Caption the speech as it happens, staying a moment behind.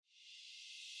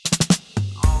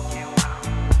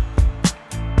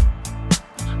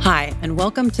Hi, and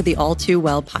welcome to the All Too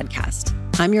Well podcast.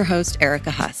 I'm your host,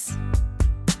 Erica Huss.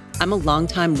 I'm a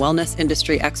longtime wellness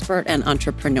industry expert and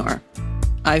entrepreneur.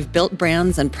 I've built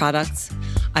brands and products,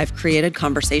 I've created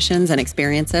conversations and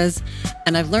experiences,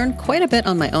 and I've learned quite a bit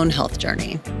on my own health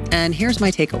journey. And here's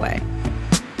my takeaway.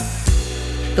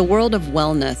 The world of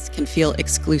wellness can feel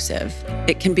exclusive.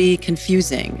 It can be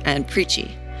confusing and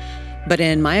preachy. But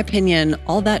in my opinion,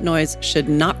 all that noise should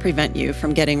not prevent you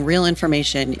from getting real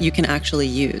information you can actually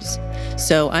use.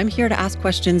 So I'm here to ask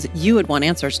questions you would want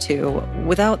answers to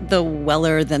without the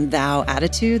weller than thou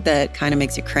attitude that kind of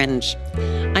makes you cringe.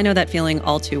 I know that feeling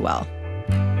all too well.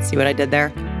 See what I did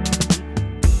there?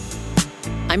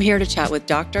 I'm here to chat with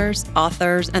doctors,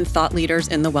 authors, and thought leaders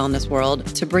in the wellness world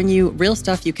to bring you real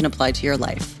stuff you can apply to your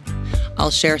life.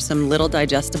 I'll share some little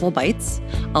digestible bites,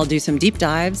 I'll do some deep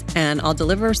dives, and I'll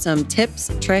deliver some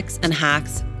tips, tricks, and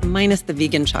hacks, minus the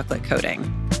vegan chocolate coating.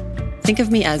 Think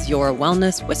of me as your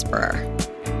wellness whisperer.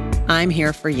 I'm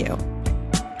here for you.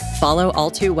 Follow All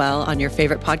Too Well on your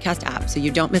favorite podcast app so you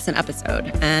don't miss an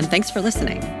episode, and thanks for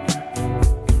listening.